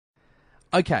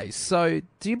Okay, so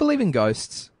do you believe in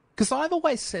ghosts? Because I've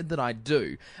always said that I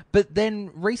do, but then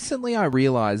recently I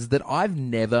realised that I've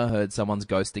never heard someone's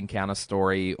ghost encounter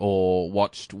story or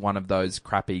watched one of those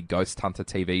crappy ghost hunter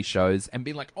TV shows and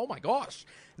been like, oh my gosh,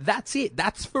 that's it,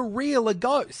 that's for real a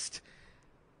ghost.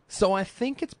 So I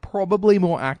think it's probably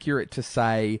more accurate to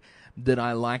say that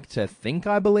I like to think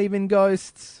I believe in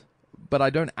ghosts, but I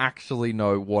don't actually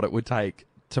know what it would take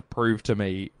to prove to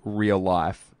me real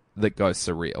life that ghosts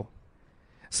are real.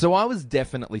 So I was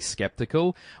definitely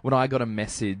skeptical when I got a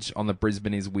message on the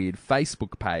Brisbane is Weird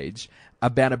Facebook page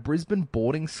about a Brisbane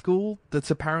boarding school that's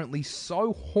apparently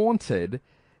so haunted,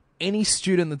 any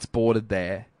student that's boarded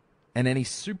there and any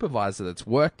supervisor that's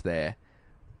worked there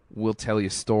will tell you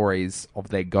stories of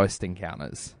their ghost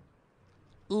encounters.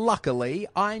 Luckily,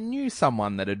 I knew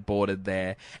someone that had boarded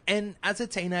there, and as a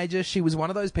teenager, she was one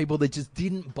of those people that just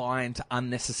didn't buy into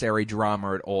unnecessary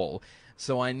drama at all.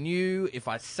 So I knew if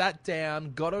I sat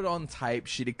down, got it on tape,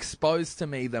 she'd expose to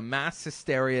me the mass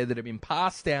hysteria that had been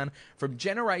passed down from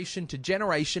generation to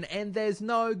generation, and there's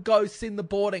no ghosts in the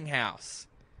boarding house.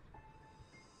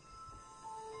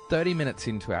 30 minutes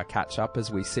into our catch-up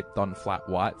as we sipped on flat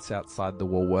whites outside the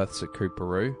Woolworths at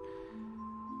Coorparoo,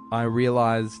 I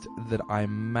realised that I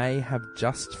may have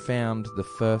just found the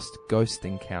first ghost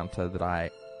encounter that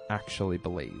I actually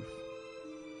believe.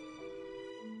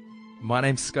 My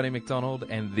name's Scotty McDonald,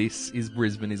 and this is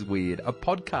Brisbane is Weird, a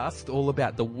podcast all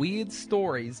about the weird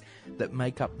stories that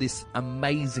make up this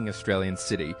amazing Australian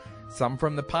city. Some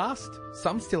from the past,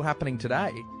 some still happening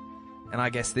today. And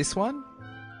I guess this one,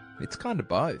 it's kind of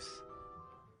both.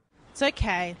 It's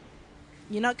okay.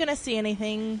 You're not going to see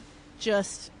anything,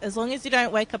 just as long as you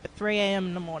don't wake up at 3 a.m.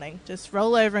 in the morning. Just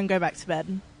roll over and go back to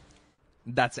bed.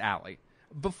 That's Ali.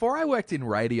 Before I worked in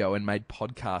radio and made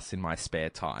podcasts in my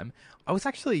spare time, I was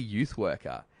actually a youth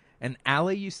worker, and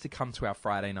Ali used to come to our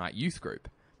Friday night youth group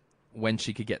when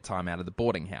she could get time out of the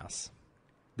boarding house.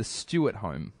 The Stewart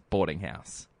Home boarding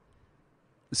house.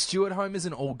 The Stewart Home is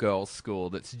an all-girls school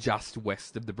that's just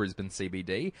west of the Brisbane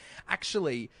CBD.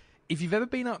 Actually, if you've ever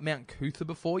been up Mount Cootha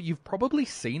before, you've probably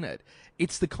seen it.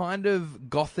 It's the kind of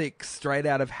gothic, straight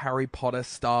out of Harry Potter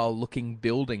style looking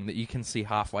building that you can see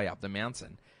halfway up the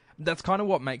mountain. That's kind of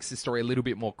what makes this story a little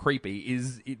bit more creepy,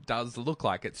 is it does look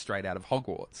like it's straight out of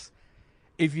Hogwarts.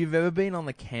 If you've ever been on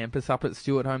the campus up at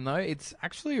Stewart Home, though, it's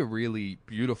actually a really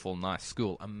beautiful, nice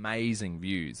school. Amazing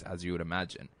views, as you would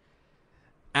imagine.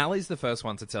 Ali's the first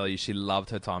one to tell you she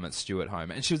loved her time at Stewart Home,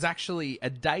 and she was actually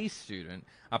a day student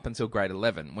up until grade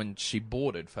 11 when she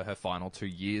boarded for her final 2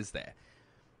 years there.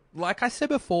 Like I said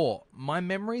before, my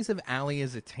memories of Ali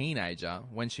as a teenager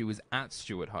when she was at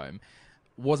Stewart Home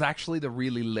was actually the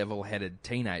really level-headed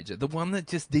teenager, the one that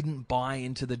just didn't buy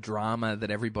into the drama that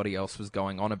everybody else was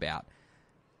going on about.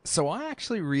 So I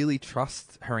actually really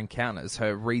trust her encounters,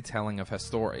 her retelling of her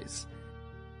stories.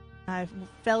 I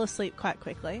fell asleep quite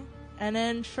quickly, and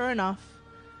then sure enough,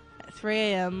 at 3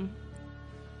 a.m,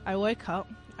 I woke up,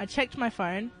 I checked my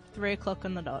phone, 3 o'clock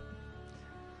on the dot.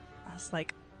 I was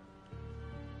like,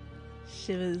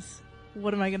 shivers,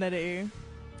 what am I gonna do?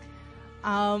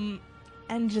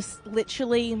 And just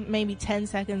literally maybe 10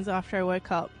 seconds after I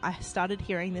woke up, I started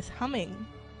hearing this humming.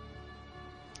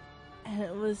 And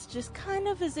it was just kind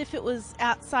of as if it was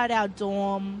outside our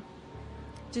dorm,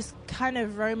 just kind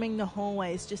of roaming the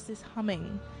hallways, just this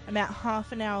humming. About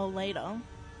half an hour later,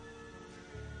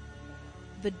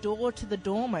 the door to the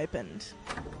dorm opened,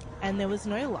 and there was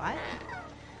no light.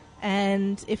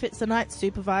 And if it's a night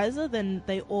supervisor, then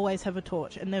they always have a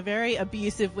torch, and they're very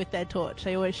abusive with their torch.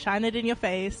 They always shine it in your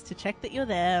face to check that you're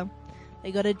there.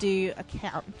 They got to do a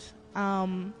count.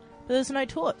 But there's no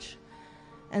torch.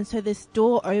 And so this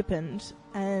door opened,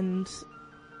 and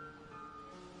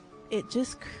it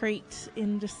just creaked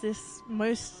in just this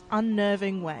most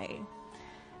unnerving way.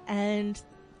 And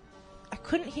I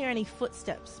couldn't hear any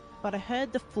footsteps, but I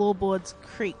heard the floorboards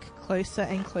creak closer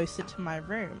and closer to my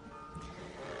room.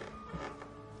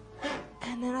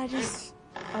 And then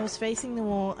I was facing the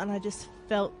wall, and I just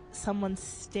felt someone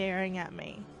staring at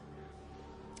me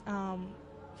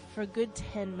for a good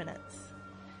 10 minutes.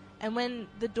 And when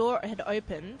the door had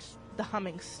opened, the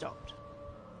humming stopped.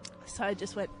 So I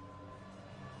just went,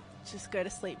 just go to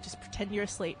sleep, just pretend you're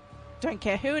asleep. Don't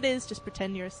care who it is, just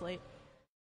pretend you're asleep.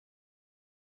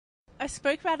 I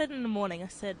spoke about it in the morning. I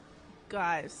said,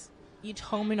 guys, you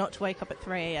told me not to wake up at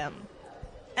 3 a.m.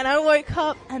 And I woke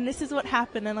up, and this is what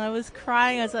happened, and I was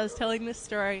crying as I was telling this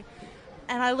story.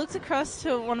 And I looked across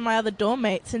to one of my other dorm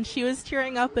mates, and she was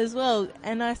tearing up as well.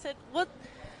 And I said,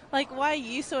 why are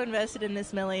you so invested in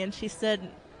this, Millie? And she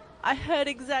said, I heard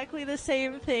exactly the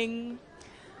same thing.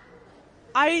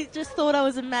 I just thought I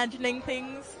was imagining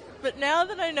things, But now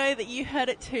that I know that you heard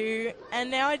it too, and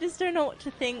now I just don't know what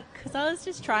to think, because I was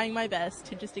just trying my best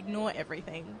to just ignore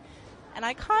everything. And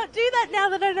I can't do that now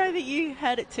that I know that you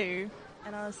heard it too.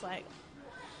 And I was like,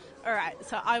 alright,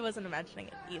 so I wasn't imagining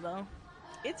it either.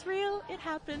 It's real, it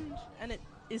happened, and it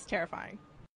is terrifying.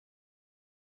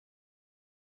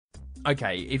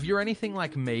 Okay, if you're anything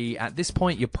like me, at this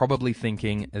point you're probably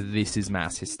thinking, this is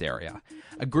mass hysteria.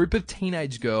 A group of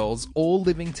teenage girls all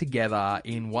living together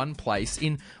in one place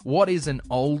in what is an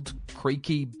old,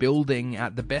 creaky building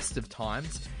at the best of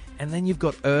times, and then you've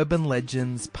got urban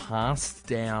legends passed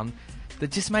down that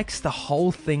just makes the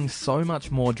whole thing so much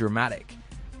more dramatic.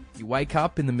 You wake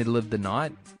up in the middle of the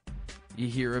night, you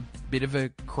hear a bit of a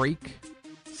creak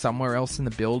somewhere else in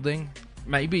the building.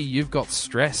 Maybe you've got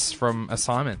stress from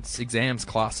assignments, exams,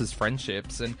 classes,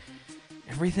 friendships, and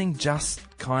everything just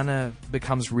kind of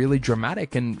becomes really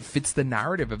dramatic and fits the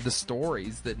narrative of the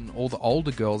stories that all the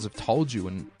older girls have told you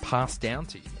and passed down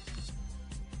to you.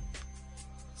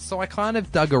 So I kind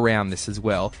of dug around this as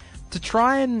well to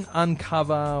try and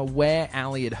uncover where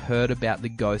Ali had heard about the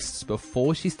ghosts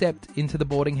before she stepped into the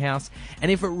boarding house, and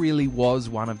if it really was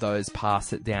one of those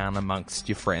pass it down amongst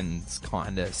your friends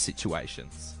kind of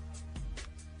situations.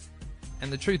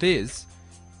 And the truth is,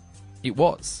 it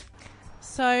was.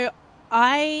 So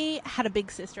I had a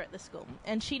big sister at the school,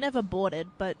 and she never boarded,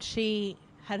 but she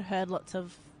had heard lots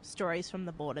of stories from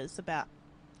the boarders about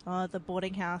the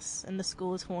boarding house and the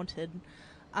school is haunted.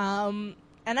 And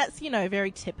that's, very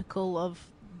typical of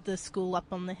the school up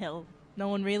on the hill. No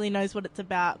one really knows what it's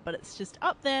about, but it's just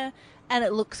up there, and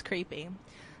it looks creepy.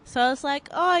 So I was like,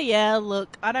 oh yeah,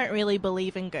 look, I don't really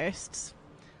believe in ghosts.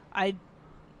 I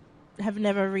have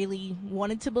never really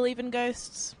wanted to believe in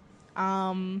ghosts.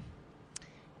 And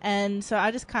so I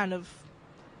just kind of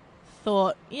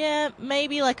thought, yeah,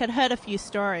 maybe I'd heard a few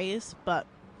stories, but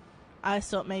I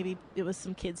thought maybe it was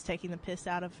some kids taking the piss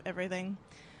out of everything.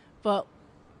 But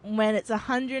when it's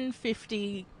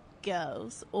 150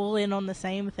 girls all in on the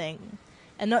same thing,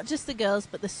 and not just the girls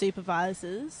but the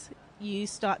supervisors, you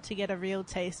start to get a real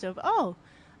taste of, oh,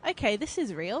 okay, this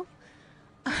is real.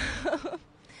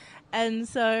 And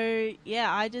so,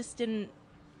 yeah, I didn't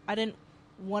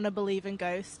want to believe in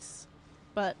ghosts,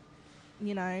 but,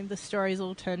 the stories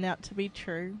all turned out to be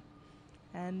true,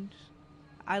 and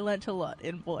I learnt a lot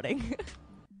in boarding.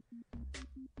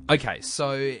 Okay,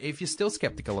 so if you're still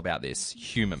skeptical about this,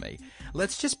 humour me.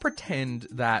 Let's just pretend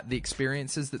that the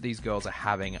experiences that these girls are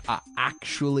having are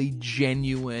actually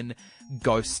genuine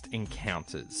ghost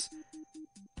encounters.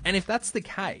 And if that's the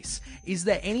case, is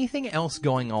there anything else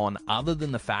going on other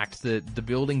than the fact that the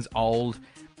building's old,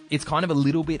 it's kind of a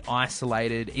little bit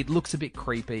isolated, it looks a bit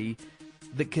creepy,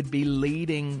 that could be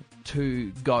leading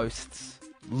to ghosts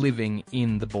living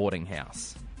in the boarding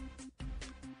house?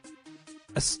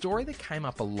 A story that came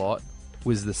up a lot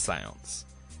was the seance.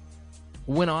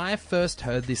 When I first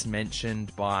heard this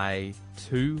mentioned by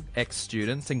 2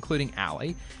 ex-students, including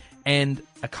Ali, and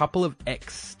a couple of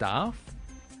ex-staff,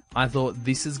 I thought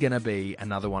this is going to be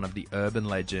another one of the urban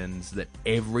legends that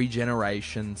every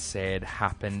generation said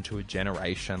happened to a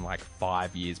generation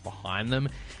 5 years behind them,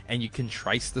 and you can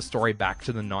trace the story back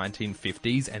to the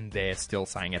 1950s and they're still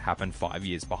saying it happened 5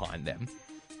 years behind them.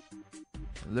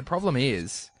 The problem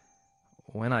is,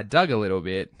 when I dug a little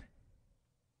bit,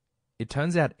 it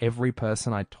turns out every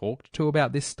person I talked to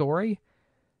about this story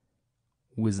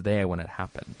was there when it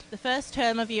happened. The first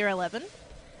term of year 11,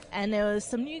 and there was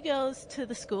some new girls to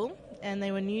the school, and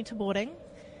they were new to boarding,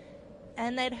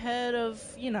 and they'd heard of,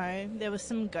 there were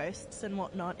some ghosts and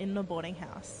whatnot in the boarding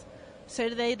house. So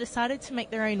they decided to make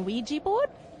their own Ouija board,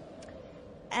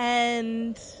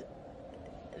 and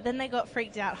then they got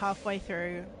freaked out halfway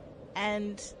through,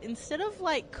 and instead of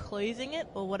closing it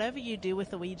or whatever you do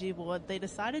with a Ouija board, they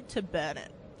decided to burn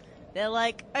it. They're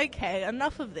like, okay,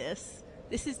 enough of this.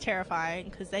 This is terrifying,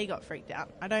 because they got freaked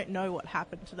out. I don't know what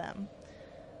happened to them.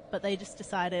 But they just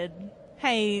decided,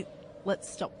 hey, let's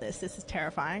stop this. This is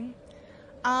terrifying.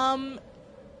 And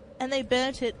they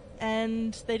burnt it,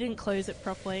 and they didn't close it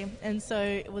properly. And so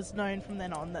it was known from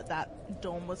then on that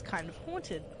dorm was kind of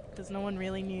haunted, because no one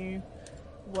really knew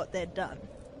what they'd done.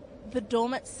 The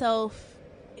dorm itself,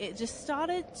 it just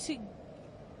started to...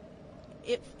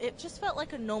 It just felt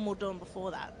like a normal dorm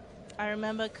before that. I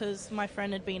remember because my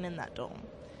friend had been in that dorm.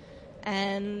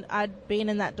 And I'd been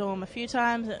in that dorm a few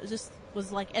times, and it just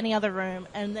was like any other room.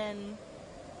 And then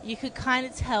you could kind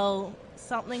of tell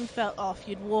something felt off.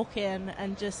 You'd walk in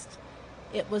and just...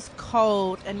 It was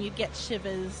cold, and you'd get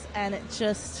shivers, and it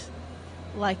just...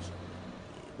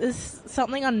 There's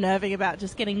something unnerving about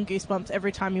just getting goosebumps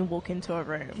every time you walk into a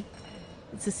room.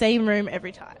 It's the same room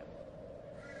every time.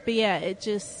 But yeah, it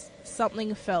just...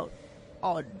 something felt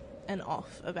odd and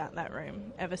off about that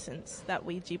room ever since that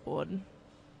Ouija board.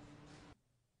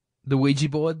 The Ouija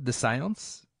board, the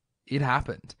seance, it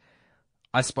happened.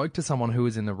 I spoke to someone who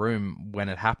was in the room when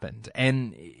it happened,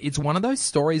 and it's one of those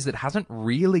stories that hasn't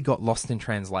really got lost in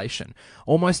translation.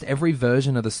 Almost every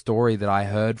version of the story that I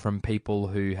heard from people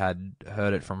who had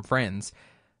heard it from friends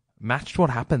matched what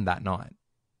happened that night.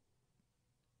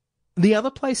 The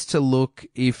other place to look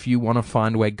if you want to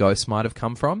find where ghosts might have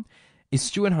come from is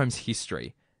Stuart Home's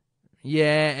history.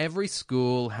 Yeah, every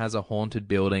school has a haunted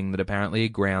building that apparently a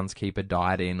groundskeeper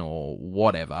died in or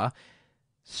whatever.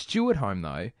 Stuart Home,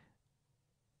 though,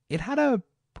 it had a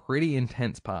pretty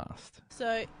intense past.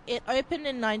 So it opened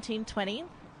in 1920,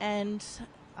 and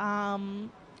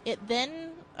it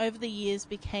then, over the years,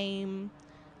 became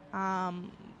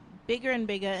bigger and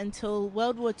bigger until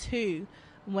World War II,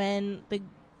 when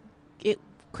it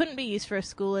couldn't be used for a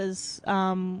school as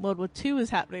World War II was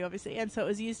happening, obviously, and so it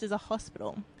was used as a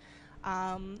hospital.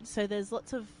 So there's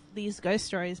lots of these ghost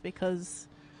stories because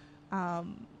all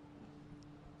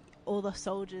the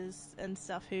soldiers and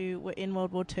stuff who were in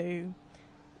World War II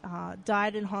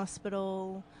died in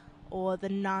hospital, or the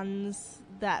nuns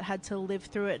that had to live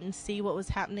through it and see what was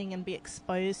happening and be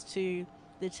exposed to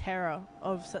the terror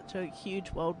of such a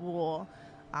huge world war.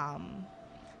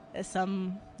 There's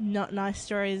some not nice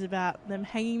stories about them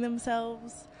hanging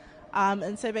themselves.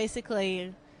 And so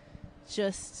basically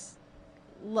just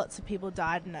lots of people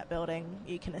died in that building,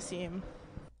 you can assume.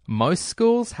 Most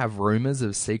schools have rumours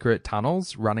of secret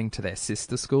tunnels running to their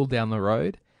sister school down the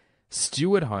road.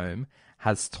 Stuart Home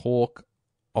has talk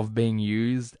of being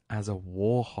used as a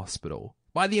war hospital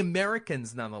by the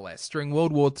Americans, nonetheless, during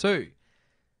World War II.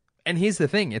 And here's the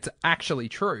thing, it's actually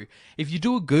true. If you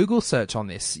do a Google search on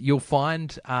this, you'll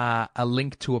find a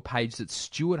link to a page that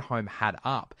Stuart Home had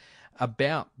up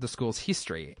about the school's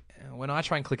history. When I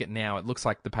try and click it now, it looks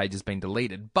like the page has been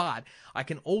deleted. But I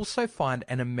can also find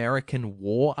an American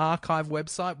War Archive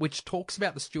website which talks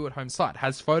about the Stuart Home site,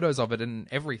 has photos of it and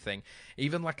everything,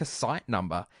 even like a site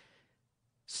number.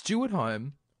 Stuart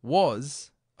Home was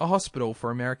a hospital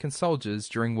for American soldiers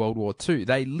during World War II.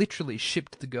 They literally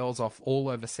shipped the girls off all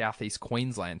over southeast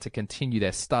Queensland to continue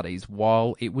their studies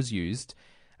while it was used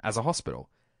as a hospital.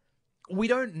 We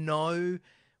don't know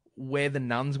where the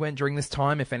nuns went during this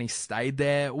time, if any stayed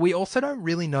there. We also don't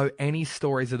really know any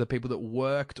stories of the people that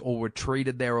worked or were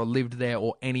treated there or lived there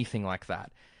or anything like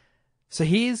that. So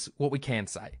here's what we can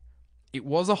say. It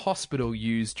was a hospital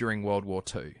used during World War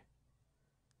II.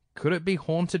 Could it be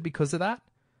haunted because of that?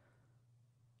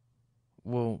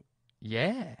 Well,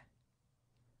 yeah.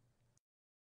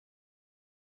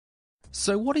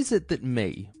 So what is it that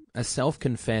me, a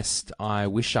self-confessed, I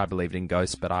wish I believed in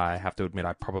ghosts, but I have to admit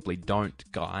I probably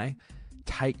don't guy,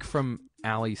 take from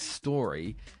Ali's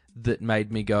story that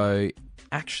made me go,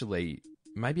 actually,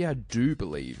 maybe I do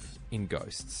believe in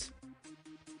ghosts?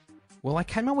 Well, I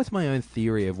came up with my own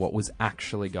theory of what was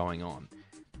actually going on.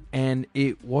 And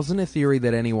it wasn't a theory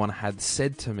that anyone had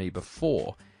said to me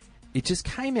before. It just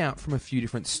came out from a few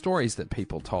different stories that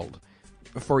people told.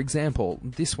 For example,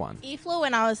 this one. E-floor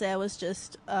when I was there was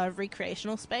just a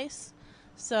recreational space.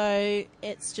 So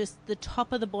it's just the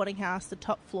top of the boarding house, the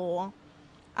top floor.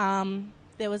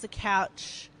 There was a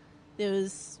couch. There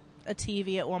was a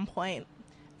TV at one point.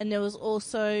 And there was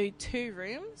also 2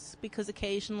 rooms because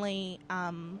occasionally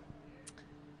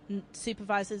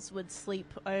supervisors would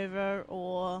sleep over,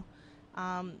 or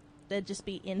there'd just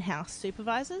be in-house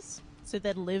supervisors. So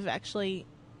they'd live actually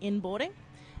in boarding,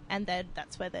 and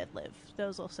that's where they'd live. There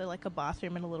was also like a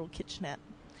bathroom and a little kitchenette.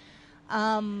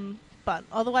 But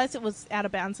otherwise it was out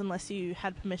of bounds unless you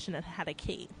had permission and had a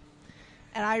key.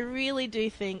 And I really do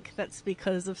think that's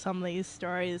because of some of these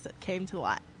stories that came to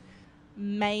light.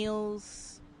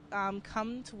 Males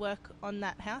come to work on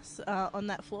that house, on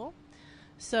that floor.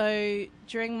 So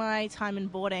during my time in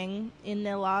boarding, in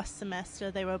their last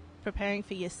semester, they were preparing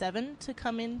for year 7 to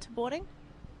come into boarding.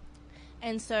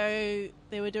 And so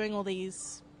they were doing all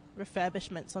these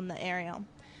refurbishments on the area.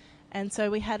 And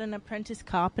so we had an apprentice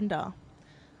carpenter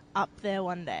up there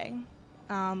one day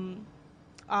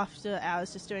after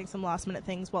hours, just doing some last minute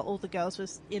things while all the girls were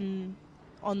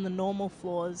on the normal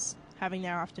floors having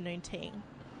their afternoon tea.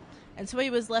 And so he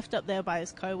was left up there by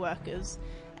his co-workers,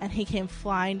 and he came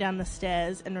flying down the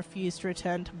stairs and refused to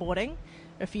return to boarding,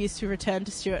 refused to return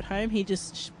to Stuart Home. He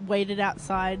just waited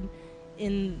outside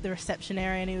in the reception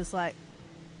area, and he was like,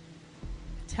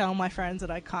 tell my friends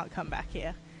that I can't come back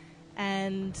here.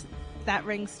 And that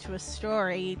rings to a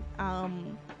story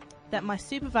that my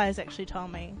supervisor actually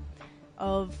told me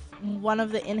of. One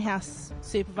of the in-house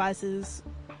supervisors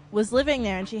was living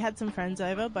there, and she had some friends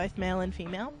over, both male and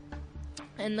female.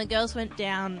 And the girls went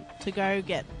down to go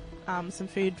get some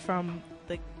food from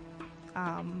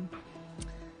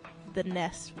the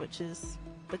nest, which is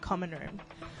the common room.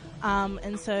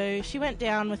 And so she went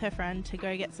down with her friend to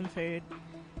go get some food,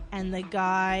 and the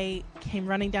guy came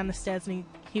running down the stairs, and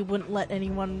he wouldn't let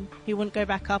anyone, he wouldn't go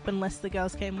back up unless the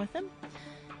girls came with him.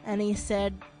 And he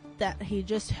said that he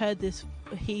just heard this,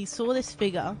 he saw this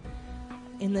figure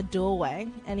in the doorway,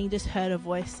 and he just heard a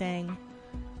voice saying,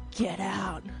 "Get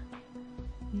out.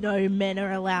 No men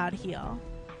are allowed here."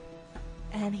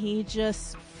 And he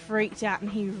just freaked out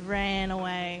and he ran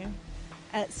away.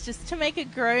 And it's just to make a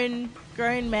grown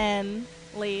man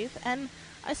leave. And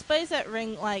I suppose that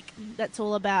ring, like, that's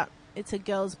all about, it's a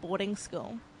girls' boarding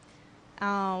school.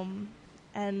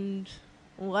 And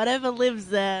whatever lives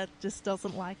there just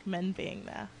doesn't like men being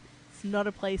there. It's not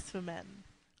a place for men.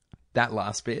 That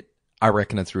last bit, I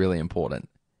reckon it's really important.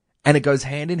 And it goes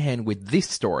hand in hand with this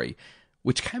story,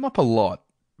 which came up a lot,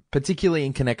 particularly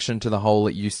in connection to the whole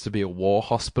 "it used to be a war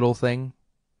hospital" thing.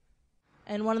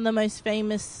 And one of the most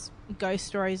famous ghost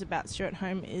stories about Stuart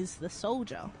Home is the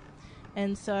soldier.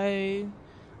 And so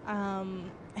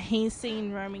he's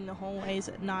seen roaming the hallways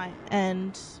at night,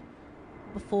 and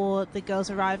before the girls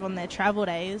arrive on their travel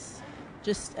days,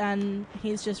 and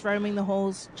he's just roaming the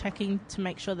halls, checking to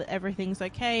make sure that everything's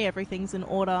okay, everything's in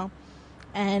order.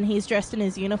 And he's dressed in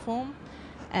his uniform,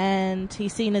 and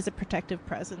he's seen as a protective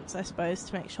presence, I suppose,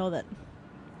 to make sure that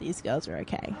these girls are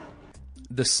okay.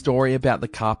 The story about the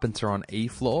carpenter on E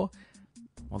floor,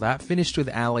 well, that finished with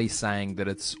Ali saying that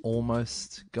it's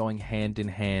almost going hand in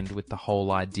hand with the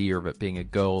whole idea of it being a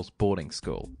girls' boarding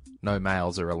school. No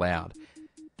males are allowed.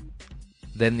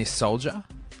 Then this soldier,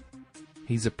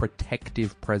 he's a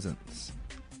protective presence.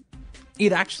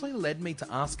 It actually led me to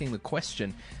asking the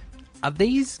question, are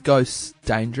these ghosts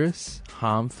dangerous,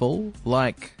 harmful?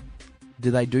 Like,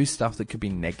 do they do stuff that could be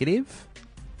negative?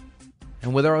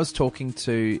 And whether I was talking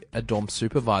to a dorm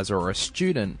supervisor or a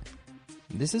student,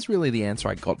 this is really the answer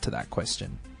I got to that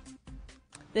question.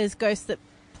 There's ghosts that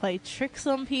play tricks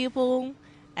on people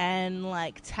and,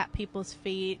 like, tap people's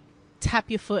feet,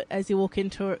 tap your foot as you walk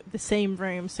into the same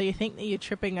room so you think that you're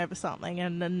tripping over something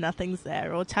and then nothing's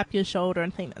there, or tap your shoulder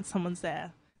and think that someone's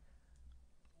there.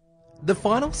 The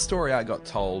final story I got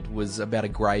told was about a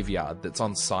graveyard that's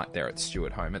on site there at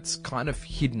Stuart Home. It's kind of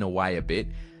hidden away a bit.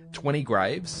 20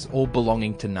 graves, all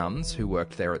belonging to nuns who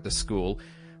worked there at the school.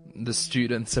 The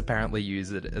students apparently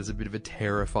use it as a bit of a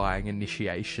terrifying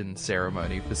initiation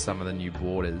ceremony for some of the new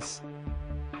boarders.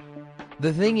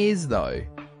 The thing is, though,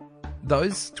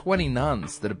 those 20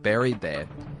 nuns that are buried there,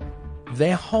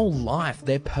 their whole life,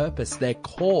 their purpose, their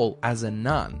call as a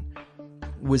nun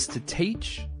was to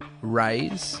teach,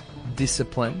 raise,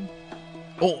 discipline,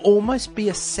 or almost be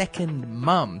a second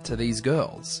mum to these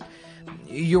girls.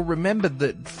 You'll remember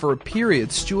that for a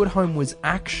period, Stuart Home was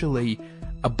actually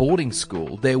a boarding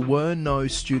school. There were no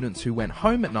students who went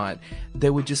home at night.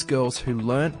 There were just girls who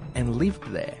learnt and lived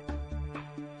there.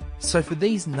 So for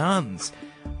these nuns,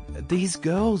 these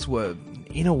girls were,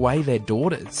 in a way, their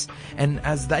daughters. And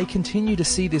as they continue to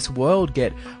see this world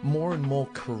get more and more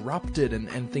corrupted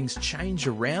and things change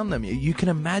around them, you can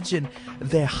imagine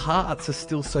their hearts are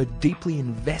still so deeply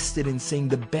invested in seeing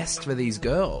the best for these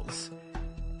girls.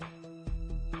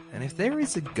 And if there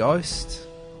is a ghost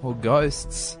or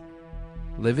ghosts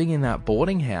living in that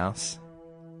boarding house,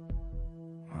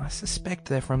 I suspect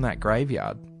they're from that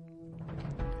graveyard.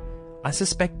 I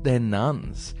suspect they're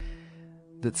nuns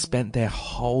that spent their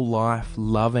whole life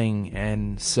loving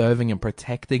and serving and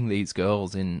protecting these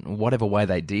girls in whatever way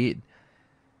they did.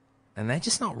 And they're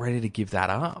just not ready to give that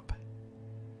up.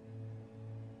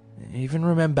 Even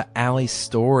remember Ali's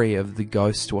story of the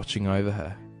ghost watching over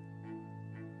her.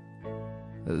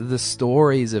 The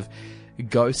stories of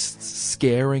ghosts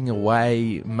scaring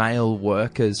away male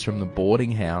workers from the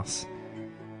boarding house.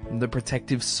 The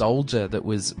protective soldier that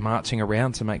was marching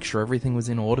around to make sure everything was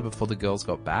in order before the girls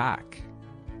got back.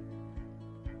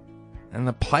 And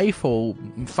the playful,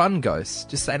 fun ghosts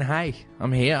just saying, "Hey,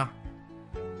 I'm here."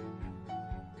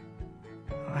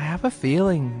 I have a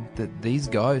feeling that these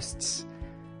ghosts,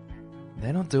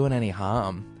 they're not doing any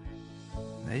harm.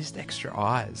 They're just extra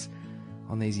eyes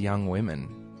on these young women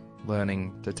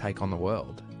learning to take on the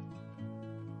world.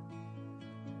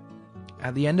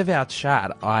 At the end of our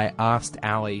chat, I asked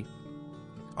Ali,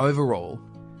 overall,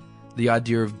 the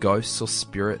idea of ghosts or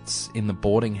spirits in the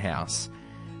boarding house,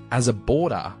 as a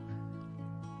boarder,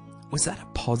 was that a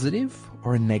positive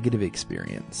or a negative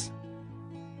experience?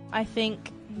 I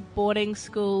think boarding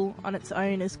school on its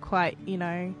own is quite,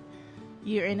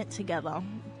 you're in it together.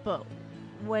 But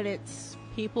when it's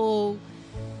people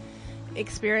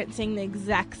experiencing the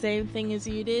exact same thing as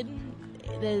you did,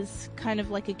 there's kind of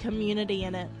like a community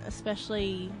in it,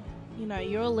 especially, you know,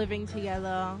 you're all living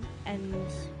together and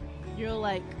you're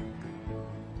like,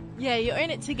 yeah, you're in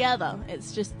it together.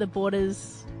 It's just the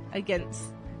borders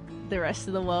against the rest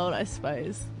of the world, I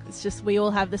suppose. It's just we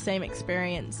all have the same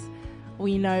experience.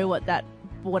 We know what that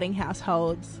boarding house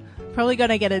holds. Probably going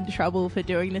to get in trouble for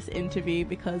doing this interview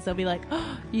because they'll be like,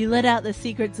 oh, you let out the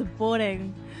secrets of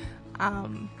boarding.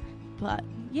 But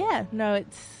yeah, no,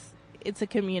 it's a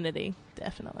community,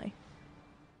 definitely.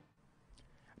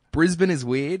 Brisbane is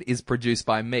Weird is produced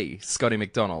by me, Scotty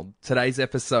McDonald. Today's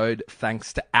episode,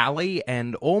 thanks to Ali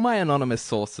and all my anonymous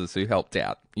sources who helped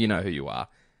out. You know who you are.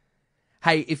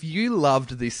 Hey, if you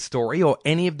loved this story or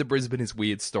any of the Brisbane is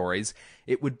Weird stories,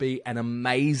 it would be an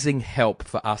amazing help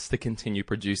for us to continue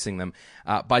producing them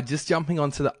by just jumping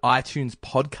onto the iTunes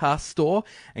podcast store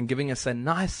and giving us a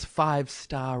nice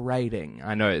 5-star rating.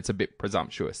 I know it's a bit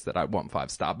presumptuous that I want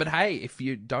 5-star, but hey, if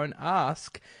you don't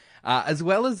ask... as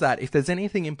well as that, if there's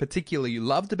anything in particular you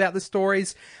loved about the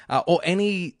stories or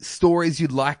any stories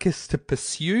you'd like us to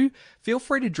pursue, feel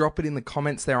free to drop it in the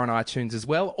comments there on iTunes as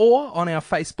well, or on our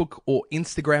Facebook or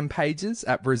Instagram pages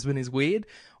at Brisbane is Weird,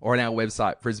 or on our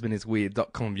website,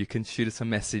 brisbaneisweird.com. You can shoot us a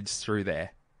message through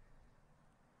there.